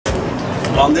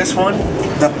On this one,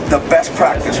 the best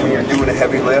practice when you're doing a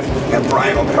heavy lift, and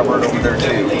Brian will cover it over there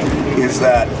too, is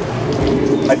that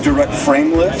a direct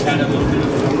frame lift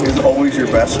is always your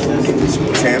best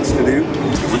chance to do.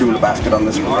 We're doing a basket on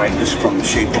this one, right? Just from the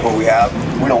shape of what we have.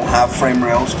 We don't have frame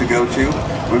rails to go to.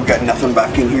 We've got nothing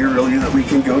back in here really that we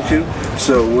can go to.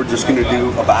 So we're just gonna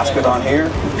do a basket on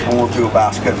here, and we'll do a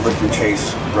basket, lift and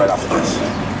chase right off this,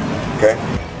 okay?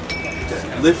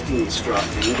 The lifting strut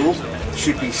angle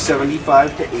should be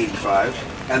 75 to 85.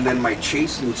 And then my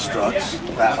chasing struts,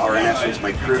 that are in essence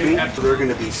my cribbing, they're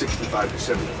gonna be 65 to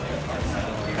 75.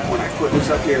 When I put this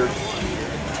up here,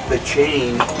 the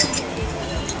chain,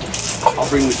 I'll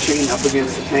bring the chain up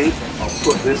against the tank, I'll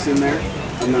put this in there,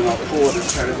 and then I'll pull it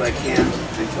as tight as I can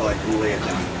until I can lay it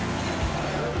down.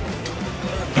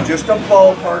 Just a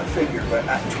ballpark figure, but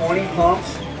at 20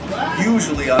 pumps,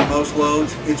 usually on most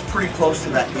loads, it's pretty close to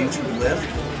that inch of lift.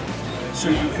 So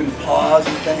you can pause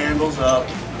with the handles up,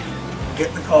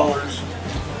 get the collars,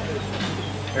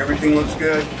 everything looks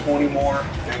good, 20 more,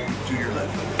 and do your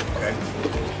lift, okay?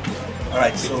 All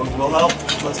right, so we'll help.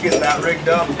 Let's get that rigged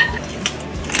up.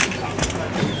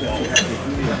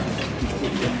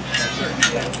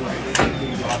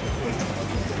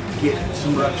 Get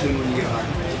some reps in when you get hard.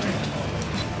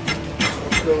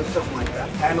 Let's go with something like that.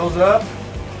 Handles up,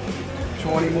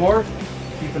 20 more.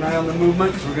 Keep an eye on the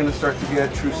movement because we're going to start to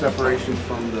get true separation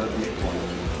from the midpoint.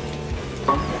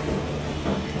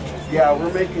 Yeah,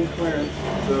 we're making clearance,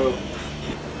 so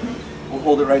we'll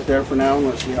hold it right there for now and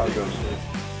let's see how it goes.